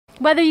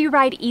Whether you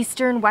ride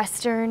Eastern,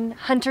 Western,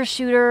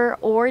 hunter-shooter,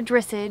 or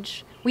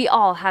dressage, we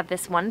all have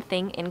this one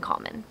thing in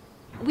common.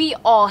 We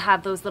all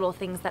have those little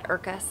things that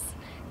irk us.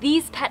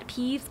 These pet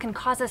peeves can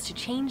cause us to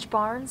change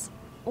barns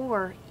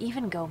or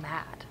even go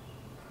mad.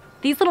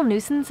 These little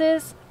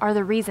nuisances are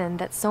the reason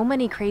that so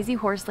many crazy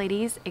horse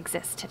ladies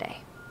exist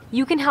today.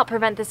 You can help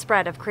prevent the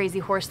spread of crazy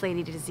horse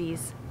lady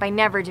disease by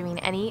never doing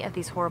any of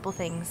these horrible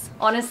things.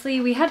 Honestly,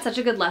 we had such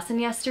a good lesson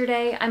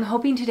yesterday. I'm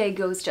hoping today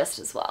goes just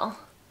as well.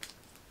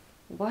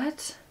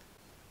 What?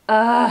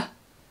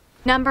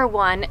 Number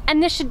 1,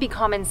 and this should be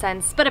common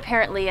sense, but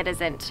apparently it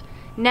isn't.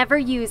 Never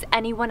use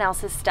anyone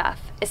else's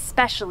stuff,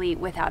 especially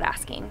without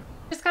asking.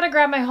 Just gotta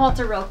grab my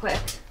halter real quick.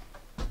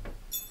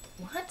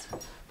 What?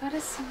 That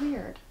is so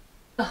weird.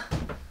 Ugh.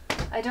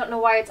 I don't know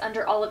why it's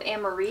under all of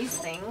Anne-Marie's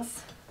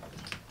things.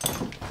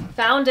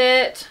 Found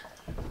it.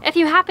 If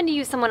you happen to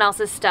use someone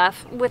else's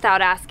stuff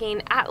without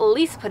asking, at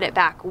least put it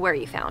back where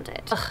you found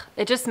it. Ugh,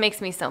 it just makes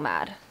me so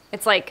mad.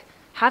 It's like,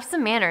 have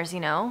some manners, you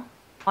know?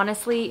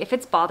 Honestly, if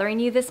it's bothering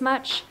you this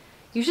much,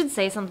 you should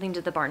say something to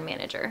the barn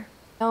manager.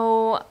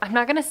 No, I'm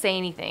not gonna say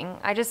anything.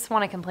 I just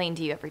want to complain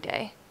to you every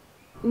day.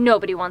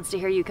 Nobody wants to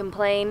hear you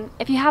complain.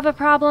 If you have a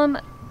problem,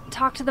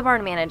 talk to the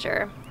barn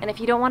manager. And if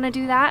you don't want to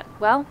do that,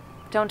 well,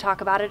 don't talk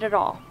about it at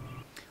all.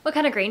 What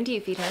kind of grain do you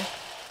feed her?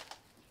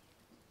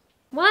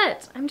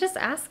 What? I'm just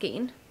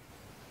asking.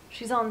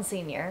 She's on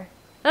senior.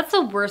 That's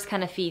the worst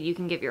kind of feed you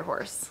can give your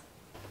horse.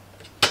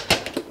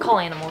 Call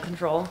animal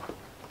control.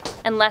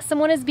 Unless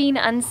someone is being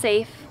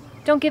unsafe,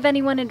 don't give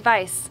anyone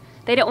advice.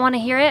 They don't want to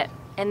hear it,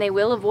 and they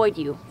will avoid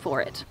you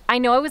for it. I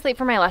know I was late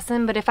for my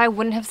lesson, but if I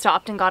wouldn't have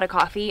stopped and got a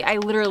coffee, I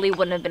literally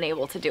wouldn't have been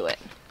able to do it.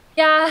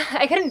 Yeah,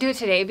 I couldn't do it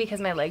today because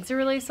my legs are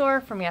really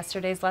sore from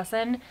yesterday's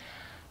lesson,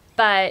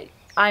 but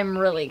I'm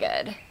really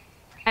good.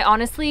 I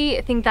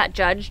honestly think that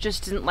judge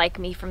just didn't like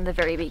me from the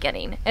very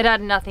beginning. It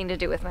had nothing to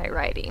do with my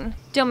riding.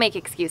 Don't make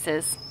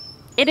excuses.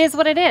 It is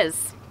what it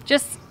is.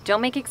 Just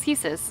don't make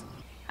excuses.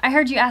 I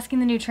heard you asking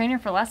the new trainer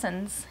for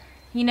lessons.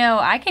 You know,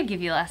 I could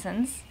give you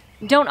lessons.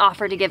 Don't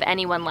offer to give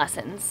anyone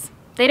lessons.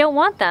 They don't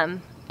want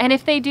them. And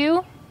if they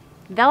do,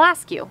 they'll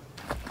ask you.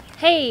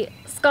 Hey,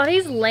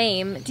 Scotty's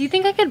lame. Do you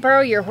think I could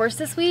borrow your horse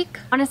this week?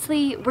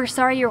 Honestly, we're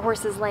sorry your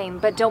horse is lame,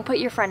 but don't put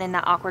your friend in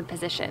that awkward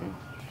position.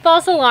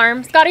 False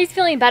alarm, Scotty's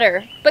feeling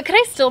better, but could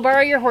I still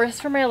borrow your horse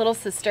for my little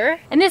sister?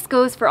 And this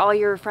goes for all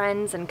your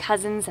friends and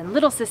cousins and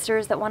little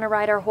sisters that want to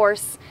ride our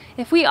horse.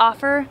 If we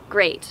offer,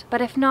 great, but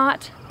if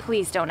not,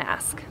 please don't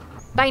ask.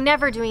 By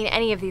never doing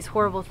any of these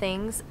horrible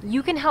things,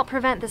 you can help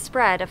prevent the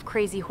spread of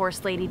crazy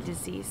horse lady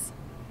disease.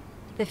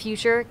 The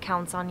future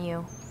counts on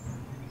you.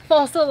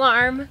 False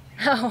alarm.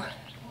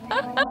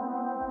 Oh.